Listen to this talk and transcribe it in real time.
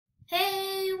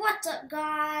What's up,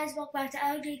 guys? Welcome back to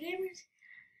LG Gamers.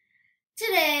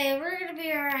 Today, we're going to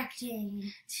be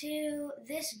reacting to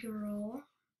this girl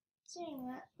saying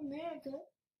that America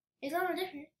is on a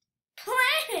different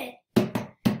planet.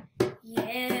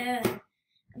 Yeah,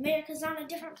 America's on a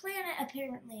different planet,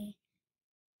 apparently.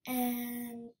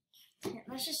 And yeah,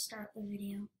 let's just start the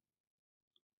video.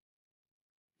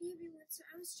 Hey everyone, so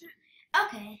I was trying.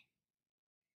 Okay.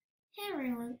 Hey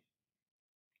everyone.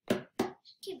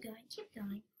 Keep going, keep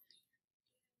going.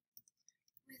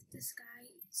 With this guy,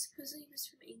 supposedly he was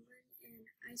from England, and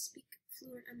I speak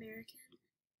fluent American.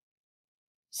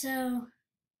 So,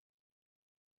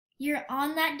 you're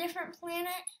on that different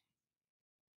planet?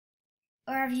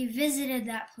 Or have you visited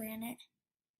that planet?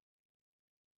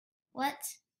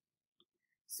 What?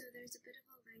 So there's a bit of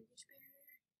a language barrier,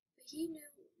 but he knew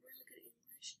really good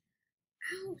English.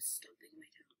 Ow, stomping my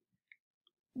toe.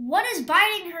 What is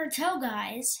biting her toe,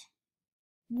 guys?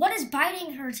 What is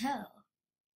biting her toe?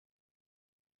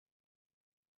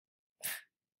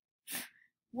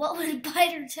 What would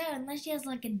bite her toe unless she has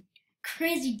like a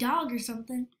crazy dog or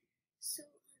something? So,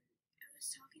 I was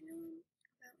talking to him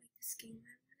about like this game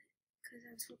I wanted, because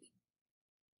I was hoping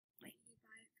like he'd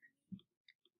buy it for me.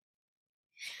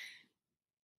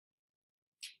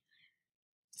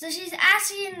 So she's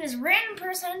asking this random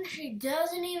person she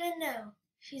doesn't even know.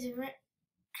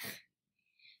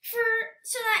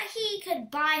 So that he could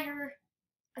buy her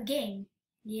a game.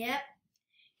 Yep.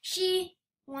 She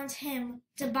wants him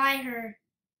to buy her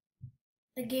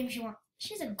the game she wants.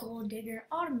 She's a gold digger,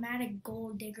 automatic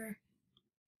gold digger.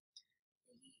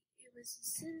 It was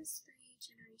Sims 3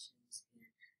 Generations, and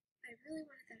I really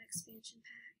wanted that expansion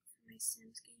pack for my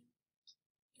Sims game.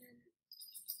 And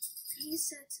he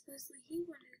said supposedly he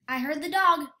wanted I heard the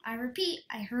dog. I repeat,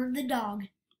 I heard the dog.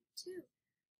 too.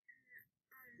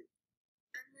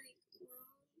 I'm like,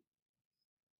 well,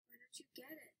 why don't you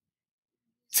get it?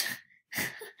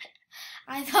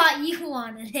 I thought you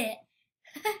wanted it.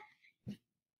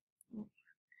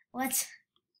 What?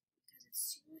 Because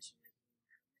it's too much. I'm like, well,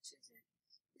 how much is it?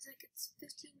 He's like, it's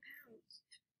 15 pounds.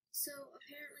 So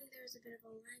apparently there's a bit of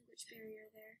a language barrier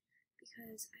there,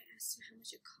 because I asked him how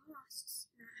much it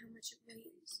costs, not how much it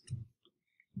weighs.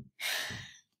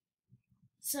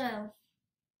 So,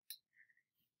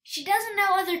 she doesn't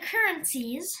know other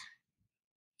currencies.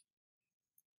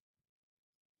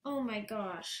 Oh my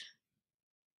gosh.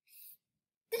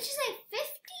 Did she say 50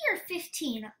 or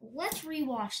 15? Let's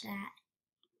rewatch that.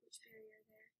 Language barrier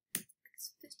there.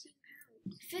 It's 15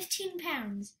 pounds. 15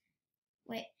 pounds.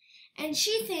 Wait. And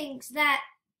she thinks that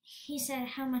he said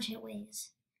how much it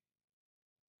weighs.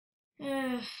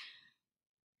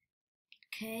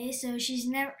 Okay, so she's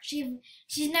never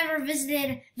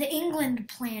visited the England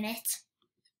planet.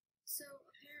 So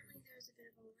apparently there's a bit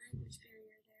of a language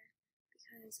barrier there,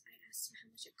 because I asked him how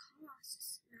much it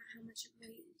costs, not how much it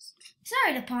weighs.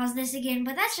 Sorry to pause this again,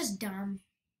 but that's just dumb.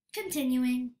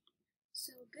 Continuing.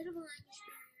 So a bit of a language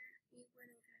barrier, we went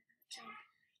over that jump.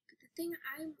 But the thing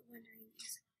I'm wondering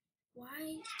is,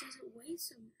 why does it weigh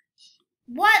so much?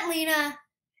 What, Lena?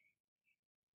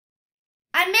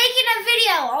 I'm making a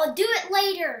video. I'll do it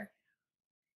later.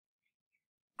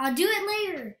 I'll do it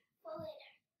later. Well,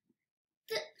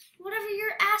 later. Whatever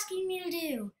you're asking me to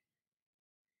do.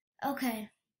 Okay.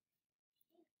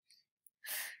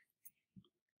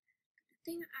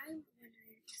 The thing I'm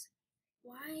wondering is,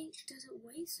 why does it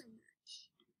weigh so much?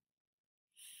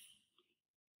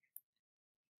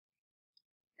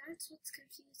 That's what's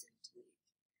confusing to me.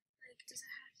 Like, does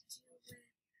it have to do with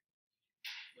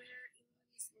where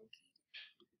England is located?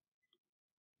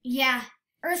 Yeah,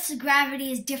 Earth's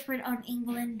gravity is different on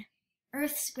England.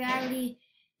 Earth's gravity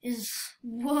is,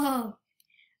 whoa,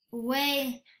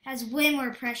 has way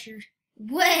more pressure.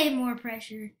 Way more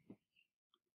pressure. Is it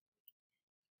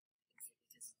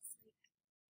because it's like,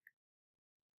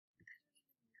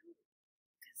 I don't even know.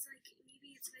 Because like,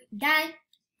 maybe it's like Dad,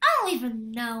 I don't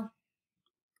even know.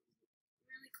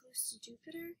 really close to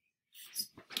Jupiter?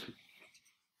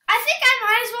 I think I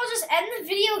might as well just end the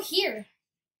video here.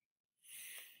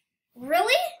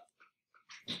 Really?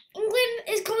 England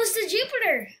is close to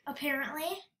Jupiter,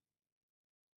 apparently.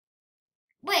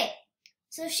 Wait,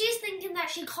 so she's thinking that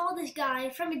she called this guy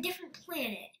from a different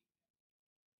planet.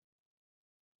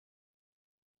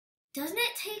 Doesn't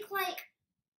it take like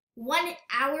 1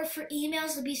 hour for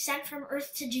emails to be sent from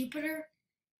Earth to Jupiter?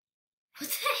 What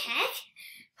the heck?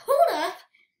 Hold up.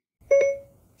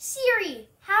 Siri,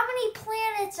 how many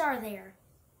planets are there?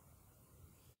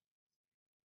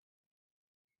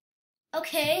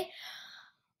 Okay.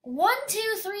 1, 2,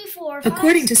 3, 4, 5.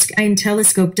 According to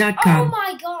SkyTelescope.com. Oh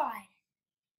my god.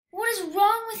 What is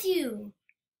wrong with you?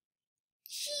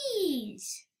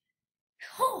 Jeez.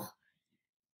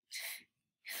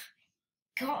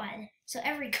 god. So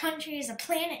every country is a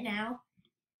planet now.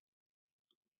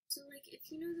 So, like,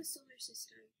 if you know the solar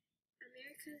system,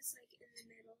 America is, like, in the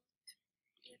middle.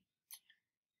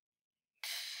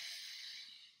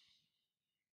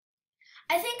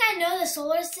 I think I know the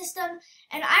solar system,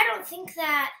 and I don't think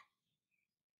that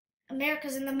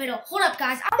America's in the middle. Hold up,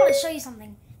 guys. I want to show you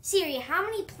something. Siri, how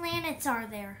many planets are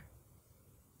there?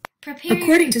 Prepare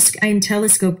According to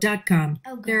SkyTelescope.com,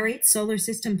 Oh, God. there are 8 solar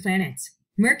system planets: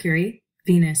 Mercury,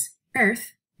 Venus,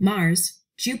 Earth, Mars,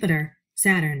 Jupiter,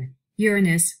 Saturn,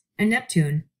 Uranus, and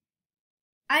Neptune.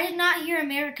 I did not hear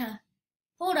America.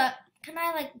 Hold up. Can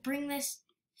I, like, bring this?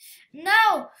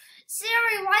 No!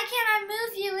 Siri, why can't I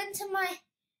move you into my...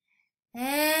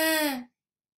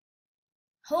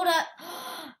 Hold up.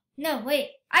 No, wait.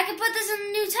 I can put this in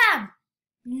a new tab.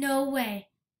 No way.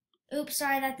 Oops,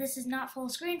 sorry that this is not full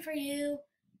screen for you.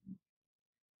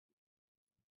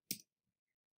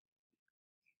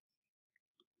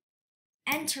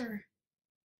 Enter.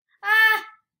 Ah!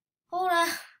 Hold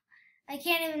up. I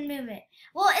can't even move it.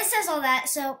 Well, it says all that,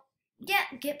 so yeah,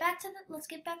 let's get back to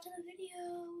the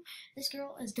video. This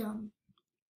girl is dumb.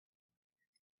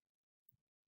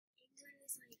 England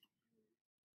is, like,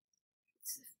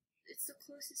 it's the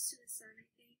closest to the sun, I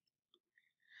think.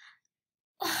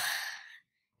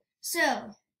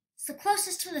 So, it's the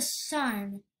closest to the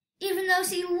sun, even though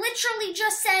she literally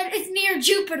just said it's near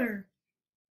Jupiter.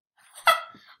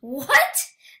 What?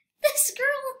 This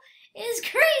girl is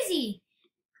crazy.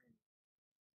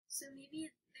 So maybe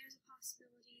there's a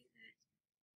possibility that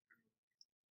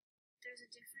there's a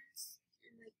difference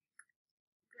in, like,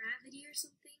 gravity or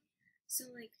something. So,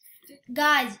 like,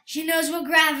 Guys, she knows what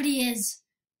gravity is.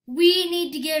 We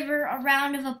need to give her a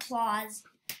round of applause.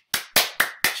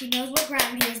 She knows what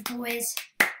gravity is, boys.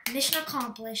 Mission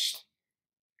accomplished.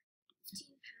 15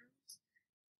 pounds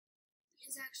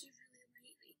is actually really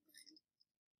light in England.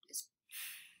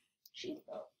 She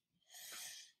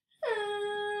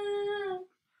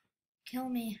kill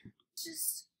me. It's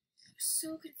just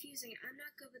so confusing. I'm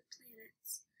not good with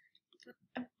planets.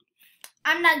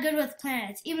 I'm not good with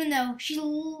planets, even though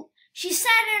she said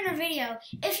in her video,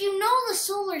 if you know the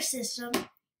solar system.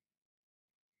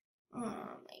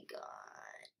 Oh my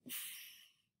god.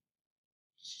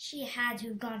 She had to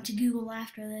have gone to Google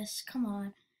after this. Come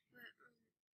on. But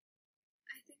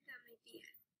I think that might be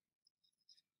it.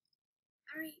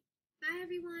 Alright, bye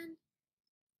everyone.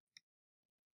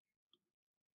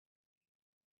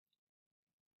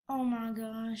 Oh my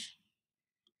gosh.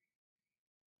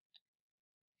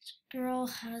 This girl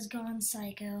has gone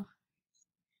psycho.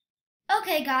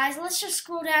 Okay, guys, let's just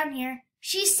scroll down here.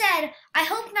 She said, I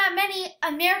hope not many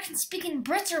American-speaking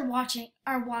Brits are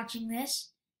watching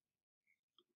this.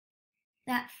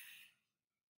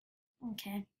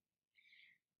 Okay.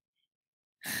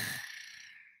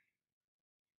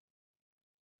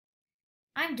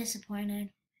 I'm disappointed.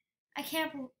 I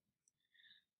can't believe...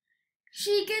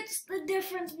 She gets the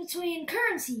difference between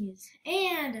currencies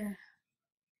and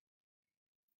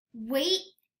weight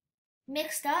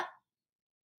mixed up.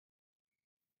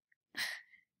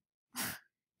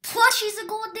 Plus, she's a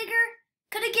gold digger.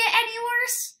 Could it get any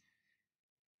worse?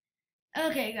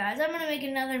 Okay, guys, I'm gonna make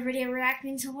another video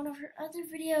reacting to one of her other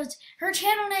videos. Her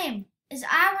channel name is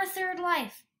Our Third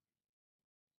Life.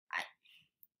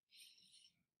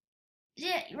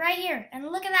 Yeah, right here.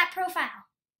 And look at that profile.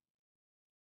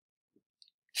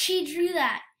 She drew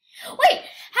that. Wait,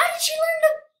 how did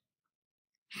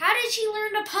she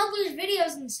learn to publish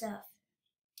videos and stuff?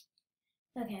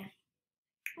 Okay.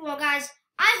 Well, guys,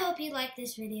 I hope you liked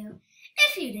this video.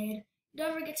 If you did,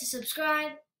 don't forget to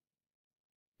subscribe,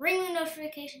 ring the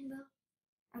notification bell,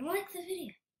 and like the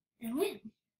video. And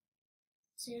win.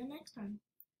 See you next time.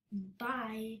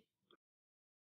 Bye.